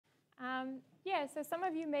Yeah, so some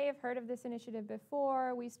of you may have heard of this initiative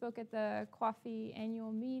before. We spoke at the QAAFI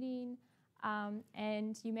annual meeting,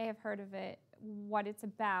 and you may have heard of it, what it's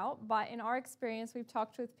about. But in our experience, we've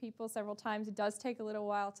talked with people several times. It does take a little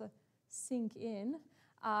while to sink in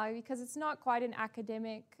because it's not quite an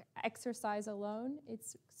academic exercise alone.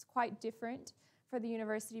 It's quite different for the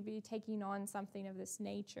university to be taking on something of this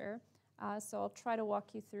nature. So I'll try to walk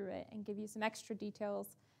you through it and give you some extra details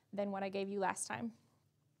than what I gave you last time.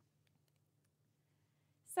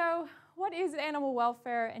 So what is animal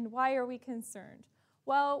welfare and why are we concerned?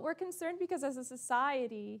 Well, we're concerned because as a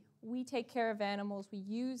society, we take care of animals, we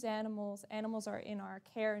use animals, animals are in our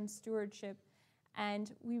care and stewardship,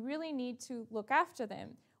 and we really need to look after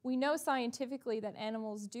them. We know scientifically that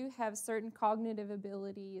animals do have certain cognitive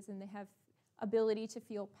abilities and they have ability to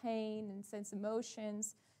feel pain and sense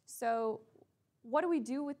emotions. So what do we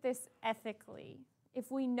do with this ethically? If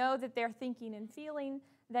we know that they're thinking and feeling,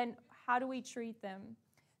 then how do we treat them?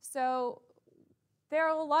 So there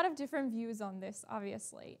are a lot of different views on this,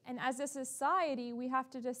 obviously. And as a society, we have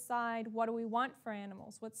to decide what do we want for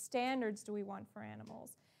animals? What standards do we want for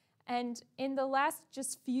animals? And in the last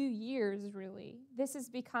just few years, really, this has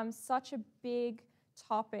become such a big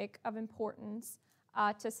topic of importance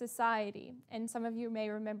to society. And some of you may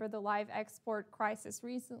remember the live export crisis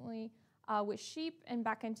recently with sheep and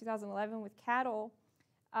back in 2011 with cattle.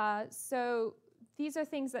 So these are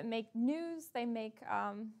things that make news. They make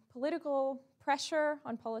political pressure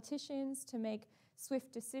on politicians to make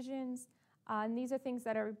swift decisions. And these are things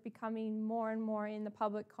that are becoming more and more in the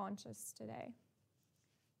public conscious today.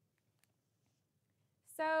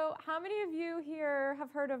 So how many of you here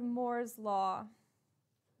have heard of Moore's Law?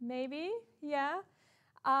 Maybe? Yeah?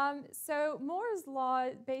 So Moore's Law,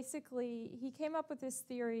 basically, he came up with this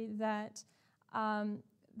theory that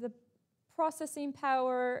the processing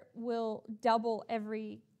power will double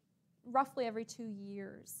roughly every 2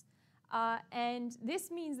 years. And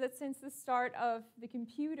this means that since the start of the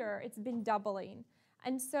computer, it's been doubling.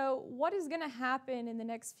 And so what is going to happen in the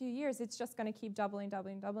next few years? It's just going to keep doubling,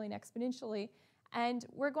 doubling, doubling exponentially. And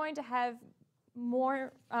we're going to have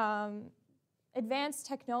more advanced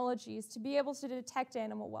technologies to be able to detect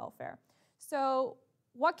animal welfare. So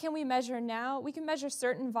what can we measure now? We can measure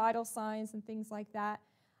certain vital signs and things like that.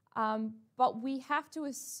 But we have to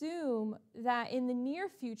assume that in the near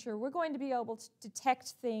future, we're going to be able to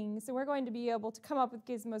detect things, and we're going to be able to come up with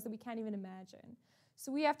gizmos that we can't even imagine.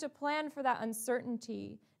 So we have to plan for that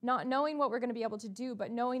uncertainty, not knowing what we're going to be able to do, but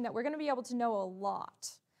knowing that we're going to be able to know a lot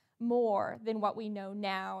more than what we know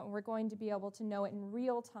now, and we're going to be able to know it in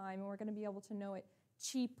real time, and we're going to be able to know it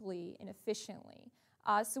cheaply and efficiently.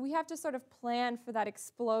 So we have to sort of plan for that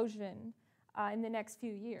explosion in the next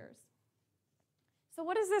few years. So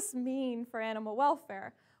what does this mean for animal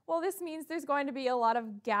welfare? Well, this means there's going to be a lot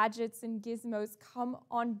of gadgets and gizmos come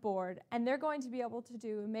on board, and they're going to be able to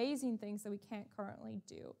do amazing things that we can't currently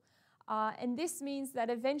do. And this means that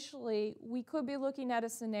eventually we could be looking at a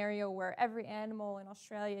scenario where every animal in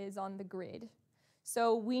Australia is on the grid.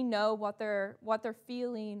 So we know what they're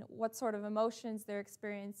feeling, what sort of emotions they're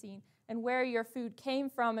experiencing, and where your food came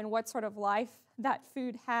from and what sort of life that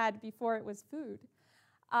food had before it was food.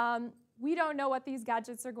 We don't know what these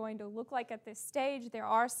gadgets are going to look like at this stage. There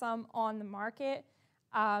are some on the market.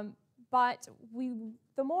 But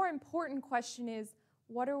the more important question is,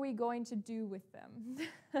 what are we going to do with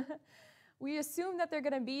them? We assume that they're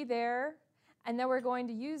going to be there and that we're going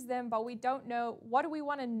to use them, but we don't know what do we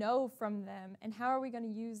want to know from them and how are we going to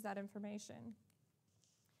use that information.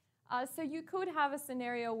 So you could have a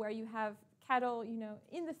scenario where you have cattle,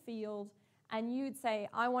 in the field, and you'd say,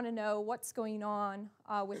 I want to know what's going on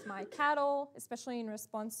with my cattle, especially in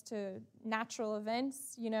response to natural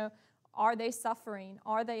events. Are they suffering?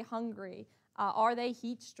 Are they hungry? Are they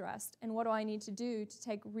heat stressed? And what do I need to do to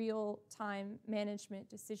take real-time management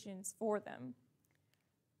decisions for them?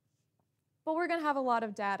 But we're going to have a lot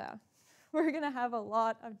of data. We're going to have a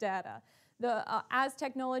lot of data. As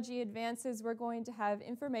technology advances, we're going to have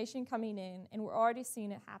information coming in, and we're already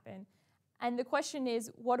seeing it happen. And the question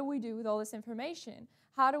is, what do we do with all this information?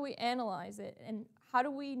 How do we analyze it? And how do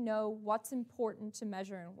we know what's important to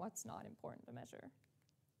measure and what's not important to measure?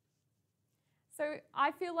 So I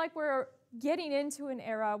feel like we're getting into an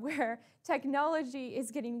era where technology is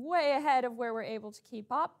getting way ahead of where we're able to keep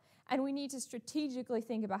up, and we need to strategically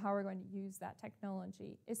think about how we're going to use that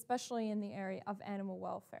technology, especially in the area of animal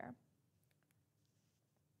welfare.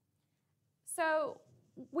 So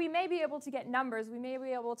we may be able to get numbers, we may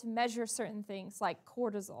be able to measure certain things like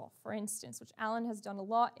cortisol, for instance, which Alan has done a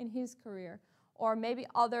lot in his career, or maybe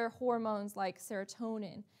other hormones like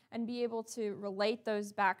serotonin, and be able to relate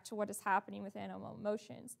those back to what is happening with animal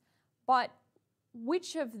emotions. But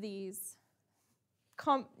which of these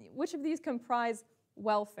comprise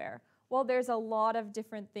welfare? Well, there's a lot of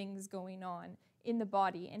different things going on in the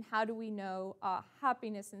body. And how do we know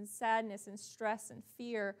happiness and sadness and stress and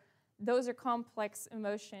fear? Those are complex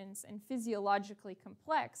emotions and physiologically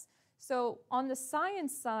complex. So on the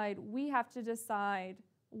science side, we have to decide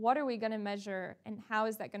what are we going to measure and how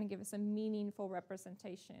is that going to give us a meaningful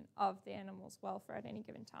representation of the animal's welfare at any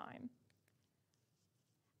given time.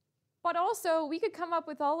 But also, we could come up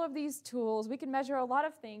with all of these tools. We could measure a lot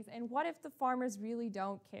of things. And what if the farmers really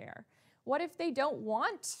don't care? What if they don't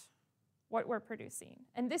want what we're producing?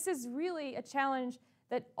 And this is really a challenge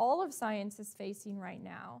that all of science is facing right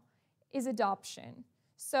now, is adoption.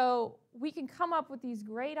 So we can come up with these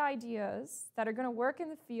great ideas that are going to work in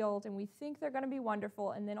the field, and we think they're going to be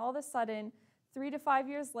wonderful, and then all of a sudden, 3 to 5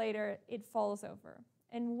 years later, it falls over.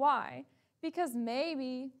 And why? Because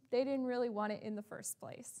maybe they didn't really want it in the first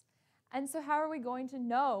place. And so how are we going to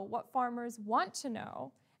know what farmers want to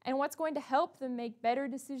know and what's going to help them make better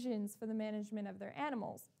decisions for the management of their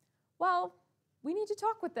animals? Well, we need to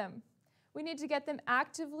talk with them. We need to get them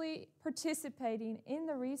actively participating in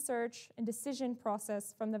the research and decision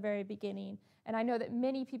process from the very beginning. And I know that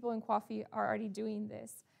many people in QAAFI are already doing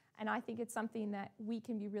this. And I think it's something that we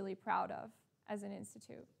can be really proud of as an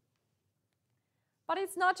institute. But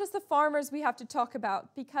it's not just the farmers we have to talk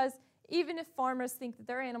about, because even if farmers think that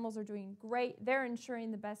their animals are doing great, they're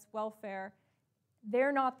ensuring the best welfare,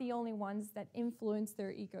 they're not the only ones that influence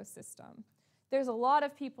their ecosystem. There's a lot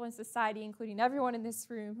of people in society, including everyone in this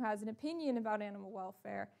room, who has an opinion about animal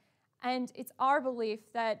welfare. And it's our belief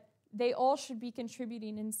that they all should be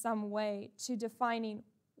contributing in some way to defining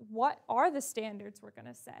what are the standards we're going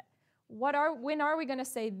to set. When are we going to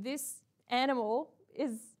say this animal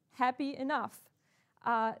is happy enough?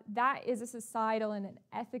 That is a societal and an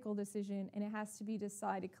ethical decision, and it has to be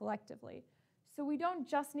decided collectively. So we don't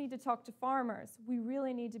just need to talk to farmers. We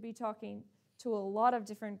really need to be talking to a lot of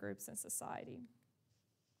different groups in society.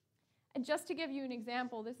 And just to give you an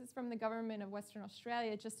example, this is from the government of Western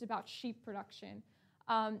Australia, just about sheep production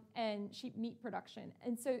and sheep meat production.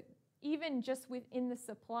 And so even just within the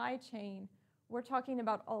supply chain, we're talking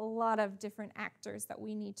about a lot of different actors that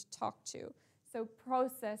we need to talk to. So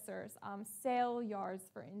processors, sale yards,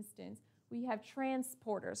 for instance. We have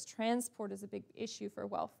transporters. Transport is a big issue for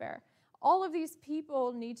welfare. All of these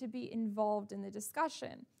people need to be involved in the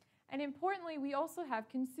discussion. And importantly, we also have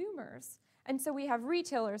consumers. And so we have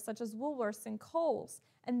retailers such as Woolworths and Coles,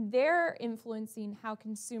 and they're influencing how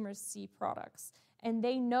consumers see products. And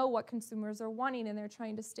they know what consumers are wanting, and they're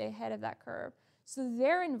trying to stay ahead of that curve. So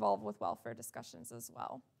they're involved with welfare discussions as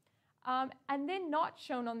well. And then not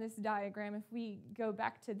shown on this diagram, if we go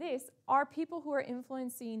back to this, are people who are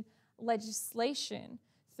influencing legislation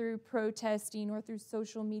through protesting or through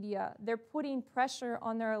social media. They're putting pressure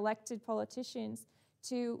on their elected politicians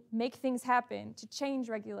to make things happen, to change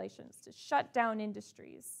regulations, to shut down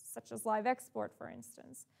industries, such as live export, for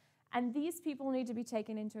instance. And these people need to be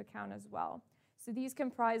taken into account as well. So these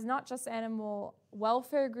comprise not just animal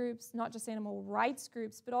welfare groups, not just animal rights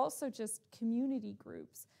groups, but also just community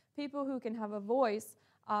groups, people who can have a voice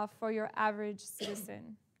for your average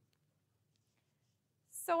citizen.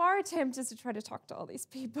 So our attempt is to try to talk to all these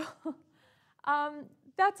people.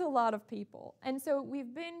 That's a lot of people. And so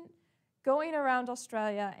we've been going around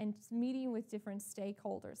Australia and meeting with different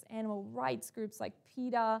stakeholders, animal rights groups like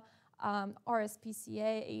PETA,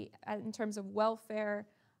 RSPCA in terms of welfare.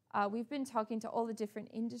 We've been talking to all the different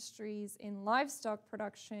industries in livestock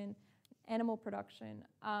production, animal production,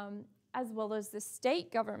 as well as the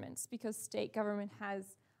state governments, because state government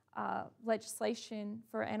has legislation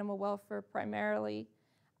for animal welfare primarily.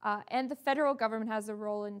 And the federal government has a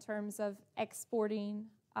role in terms of exporting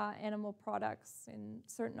animal products in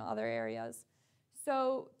certain other areas.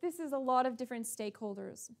 So this is a lot of different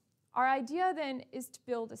stakeholders. Our idea then is to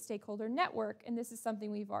build a stakeholder network, and this is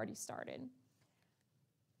something we've already started.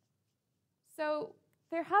 So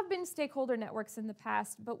there have been stakeholder networks in the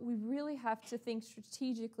past, but we really have to think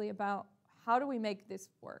strategically about how do we make this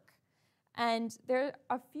work. And there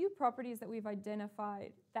are a few properties that we've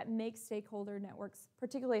identified that make stakeholder networks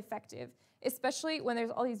particularly effective, especially when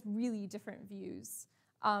there's all these really different views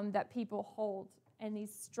that people hold and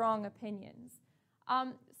these strong opinions.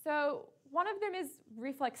 So one of them is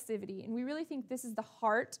reflexivity, and we really think this is the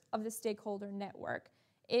heart of the stakeholder network,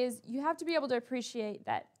 is you have to be able to appreciate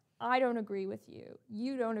that I don't agree with you,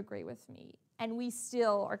 you don't agree with me, and we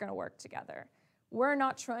still are going to work together. We're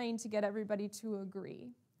not trying to get everybody to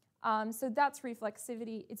agree. So that's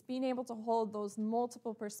reflexivity. It's being able to hold those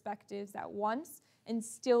multiple perspectives at once and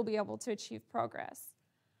still be able to achieve progress.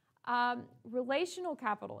 Relational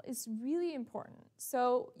capital is really important.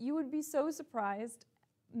 So you would be so surprised,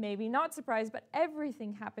 maybe not surprised, but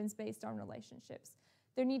everything happens based on relationships.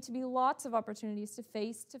 There need to be lots of opportunities to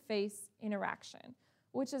face-to-face interaction,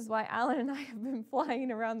 which is why Alan and I have been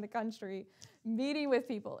flying around the country, meeting with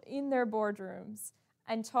people in their boardrooms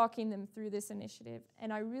and talking them through this initiative.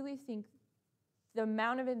 And I really think the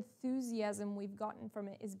amount of enthusiasm we've gotten from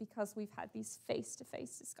it is because we've had these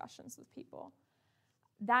face-to-face discussions with people.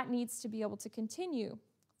 That needs to be able to continue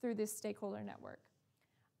through this stakeholder network.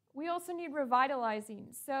 We also need revitalizing.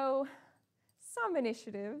 So some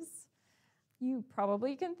initiatives, you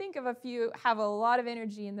probably can think of a few, have a lot of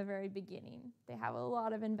energy in the very beginning. They have a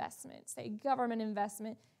lot of investment, say government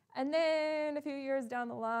investment, and then a few years down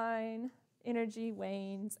the line, energy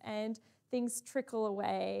wanes and things trickle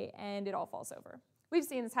away and it all falls over. We've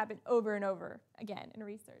seen this happen over and over again in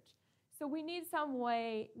research. So we need some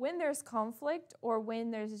way, when there's conflict or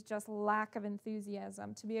when there's just lack of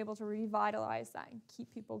enthusiasm, to be able to revitalize that and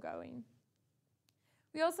keep people going.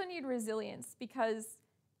 We also need resilience, because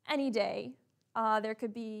any day there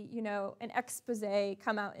could be, an expose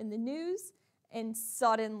come out in the news, and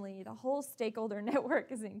suddenly the whole stakeholder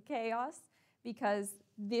network is in chaos because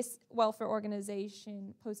this welfare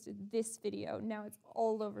organization posted this video. Now it's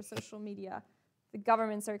all over social media. The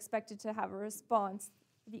governments are expected to have a response.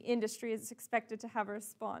 The industry is expected to have a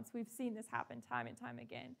response. We've seen this happen time and time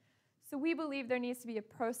again. So we believe there needs to be a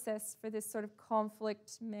process for this sort of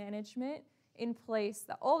conflict management in place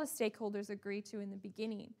that all the stakeholders agree to in the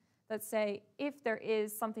beginning. That say, if there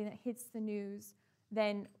is something that hits the news,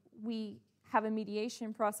 then we have a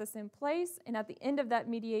mediation process in place, and at the end of that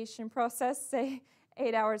mediation process, say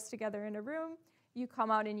 8 hours together in a room, you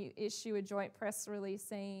come out and you issue a joint press release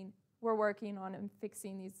saying, we're working on and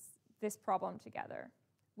fixing this problem together.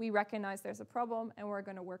 We recognize there's a problem and we're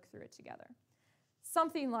going to work through it together.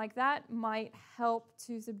 Something like that might help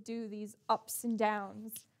to subdue these ups and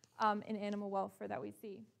downs in animal welfare that we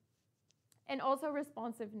see. And also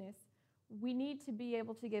responsiveness. We need to be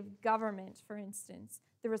able to give government, for instance,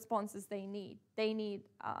 the responses they need. They need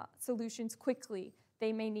solutions quickly.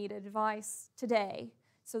 They may need advice today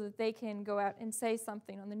so that they can go out and say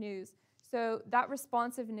something on the news. So that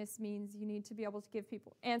responsiveness means you need to be able to give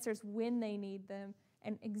people answers when they need them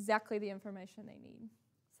and exactly the information they need.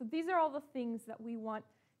 So these are all the things that we want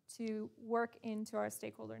to work into our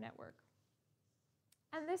stakeholder network.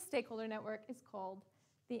 And this stakeholder network is called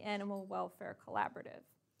the Animal Welfare Collaborative.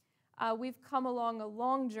 We've come along a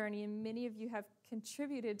long journey, and many of you have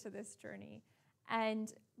contributed to this journey,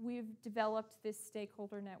 and we've developed this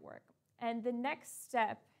stakeholder network. And the next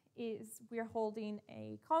step is we're holding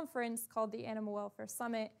a conference called the Animal Welfare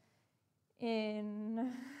Summit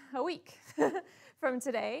in a week from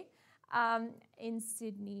today in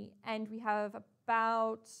Sydney. And we have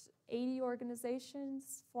about 80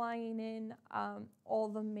 organizations flying in, all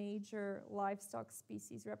the major livestock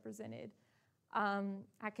species represented,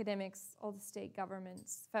 academics, all the state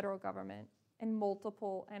governments, federal government, and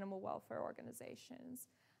multiple animal welfare organizations,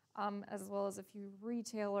 as well as a few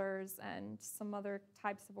retailers and some other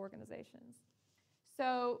types of organizations.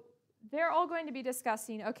 So they're all going to be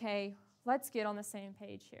discussing, okay, let's get on the same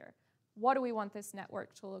page here. What do we want this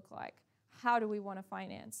network to look like? How do we want to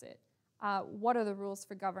finance it? What are the rules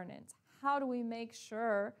for governance? How do we make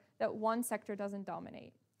sure that one sector doesn't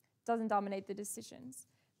dominate the decisions?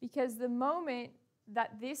 Because the moment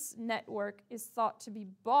that this network is thought to be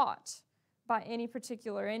bought by any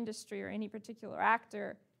particular industry or any particular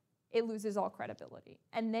actor, it loses all credibility.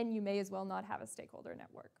 And then you may as well not have a stakeholder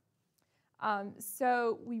network.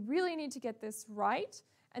 So we really need to get this right.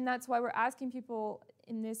 And that's why we're asking people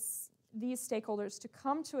in these stakeholders to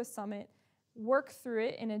come to a summit, work through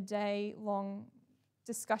it in a day-long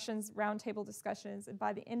discussions, roundtable discussions, and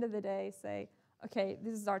by the end of the day say, okay,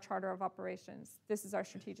 this is our charter of operations, this is our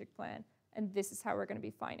strategic plan, and this is how we're going to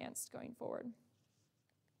be financed going forward.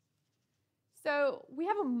 So we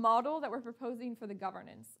have a model that we're proposing for the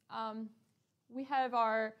governance. We have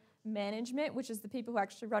our management, which is the people who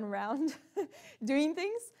actually run around doing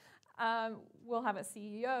things. We'll have a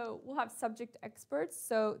CEO, we'll have subject experts.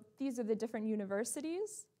 So these are the different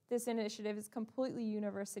universities. This initiative is completely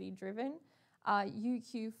university-driven.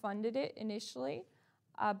 UQ funded it initially,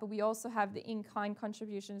 but we also have the in-kind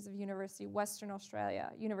contributions of University of Western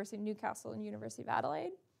Australia, University of Newcastle, and University of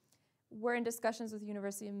Adelaide. We're in discussions with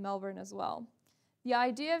University of Melbourne as well. The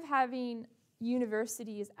idea of having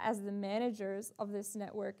universities as the managers of this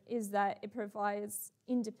network is that it provides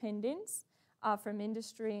independence from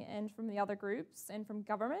industry and from the other groups and from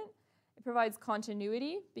government. It provides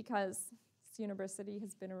continuity because this university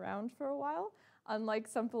has been around for a while, unlike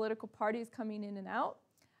some political parties coming in and out.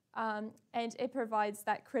 And it provides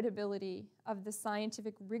that credibility of the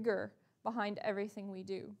scientific rigor behind everything we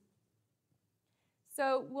do.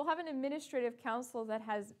 So we'll have an administrative council that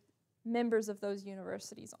has members of those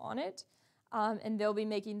universities on it, and they'll be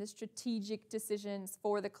making the strategic decisions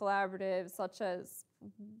for the collaborative, such as,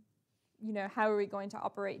 how are we going to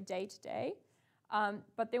operate day to day?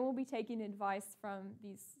 But then we'll be taking advice from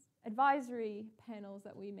these advisory panels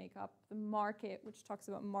that we make up, the market, which talks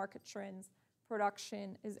about market trends,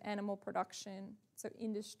 production is animal production, so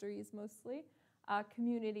industries mostly,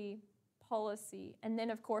 community, policy, and then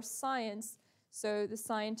of course science, so the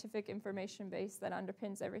scientific information base that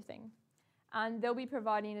underpins everything. And they'll be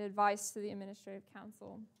providing advice to the Administrative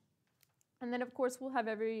Council. And then of course we'll have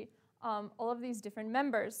all of these different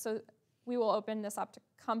members. So we will open this up to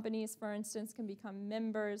companies, for instance, can become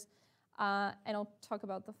members, and I'll talk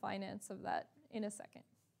about the finance of that in a second.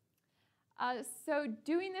 So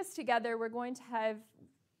doing this together, we're going to have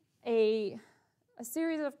a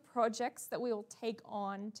series of projects that we will take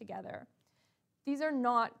on together. These are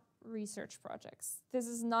not research projects. This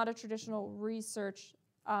is not a traditional research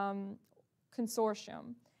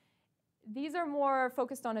consortium. These are more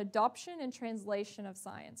focused on adoption and translation of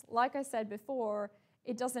science. Like I said before,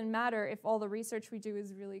 it doesn't matter if all the research we do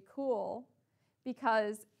is really cool,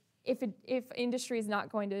 because if industry is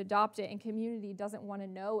not going to adopt it and community doesn't want to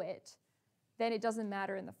know it, then it doesn't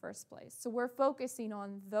matter in the first place. So we're focusing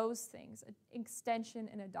on those things, extension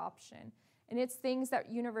and adoption. And it's things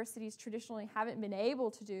that universities traditionally haven't been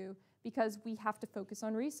able to do because we have to focus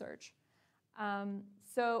on research.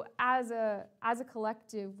 So as a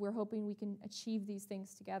collective, we're hoping we can achieve these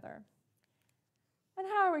things together. And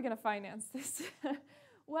how are we going to finance this?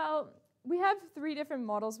 Well, we have 3 different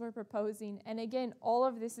models we're proposing. And again, all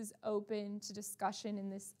of this is open to discussion in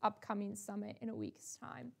this upcoming summit in a week's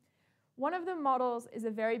time. One of the models is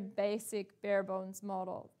a very basic, bare bones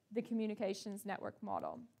model, the communications network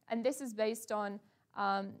model. And this is based on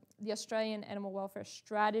the Australian Animal Welfare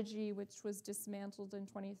Strategy, which was dismantled in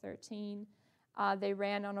 2013. They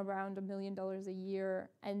ran on around $1 million a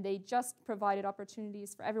year, and they just provided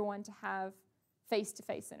opportunities for everyone to have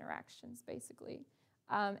face-to-face interactions, basically,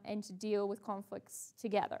 and to deal with conflicts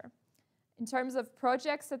together. In terms of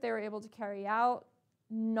projects that they were able to carry out,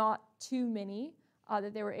 not too many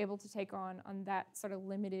that they were able to take on that sort of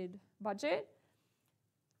limited budget.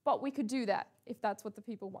 But we could do that if that's what the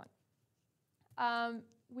people want.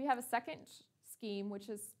 We have a second scheme, which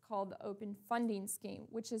is called the Open Funding Scheme,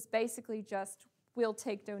 which is basically just we'll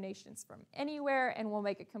take donations from anywhere and we'll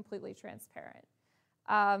make it completely transparent.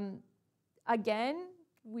 Again,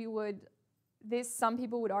 some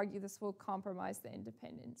people would argue this will compromise the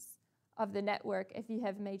independence of the network if you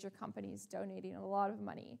have major companies donating a lot of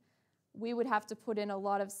money. We would have to put in a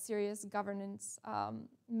lot of serious governance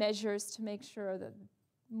measures to make sure that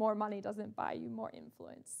more money doesn't buy you more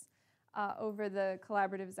influence over the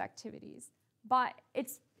collaborative's activities. But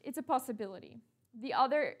it's a possibility. The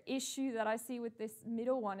other issue that I see with this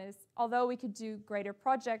middle one is, although we could do greater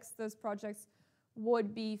projects, those projects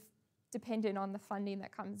would be dependent on the funding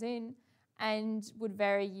that comes in and would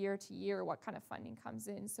vary year to year what kind of funding comes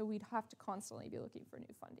in. So we'd have to constantly be looking for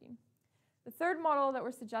new funding. The third model that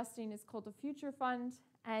we're suggesting is called the Future Fund,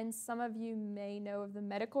 and some of you may know of the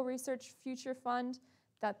Medical Research Future Fund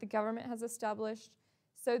that the government has established.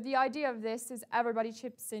 So the idea of this is everybody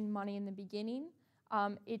chips in money in the beginning.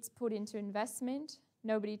 It's put into investment,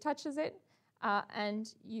 nobody touches it,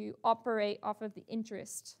 and you operate off of the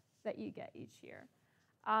interest that you get each year.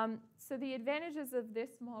 So the advantages of this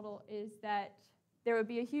model is that there would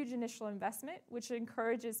be a huge initial investment, which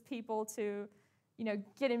encourages people to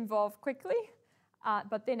get involved quickly,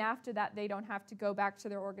 but then after that, they don't have to go back to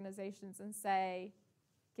their organizations and say,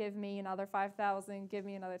 give me another 5,000, give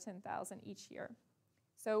me another 10,000 each year.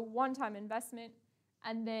 So one-time investment,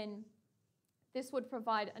 and then this would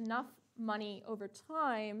provide enough money over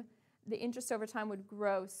time, the interest over time would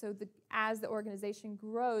grow, so as the organization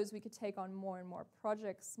grows, we could take on more and more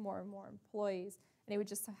projects, more and more employees, and it would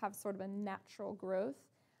just have sort of a natural growth.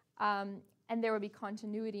 And there would be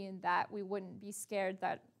continuity in that. We wouldn't be scared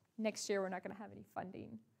that next year we're not going to have any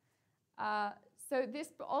funding. So this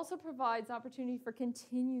also provides opportunity for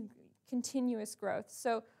continuous growth.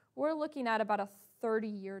 So we're looking at about a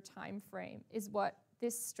 30-year time frame is what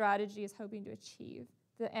this strategy is hoping to achieve,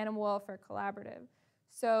 the Animal Welfare Collaborative.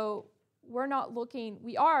 So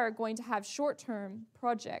we are going to have short-term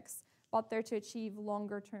projects, but they're to achieve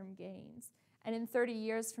longer-term gains. And in 30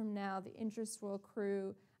 years from now, the interest will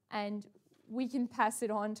accrue, and we can pass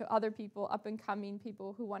it on to other people, up-and-coming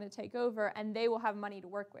people who want to take over, and they will have money to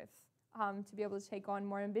work with to be able to take on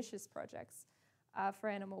more ambitious projects for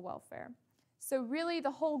animal welfare. So really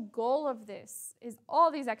the whole goal of this is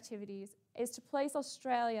all these activities is to place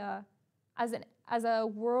Australia as a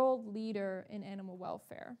world leader in animal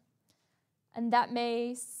welfare. And that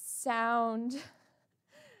may sound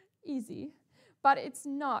easy, but it's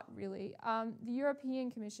not really. The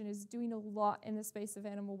European Commission is doing a lot in the space of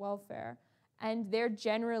animal welfare, and they're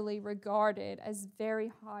generally regarded as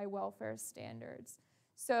very high welfare standards.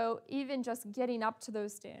 So even just getting up to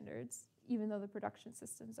those standards, even though the production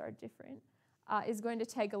systems are different, is going to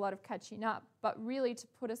take a lot of catching up. But really, to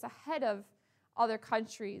put us ahead of other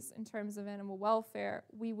countries in terms of animal welfare,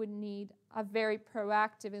 we would need a very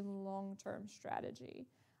proactive and long-term strategy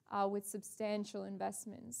with substantial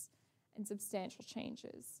investments and substantial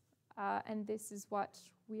changes. And this is what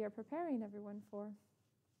we are preparing everyone for.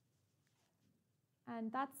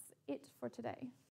 And that's it for today.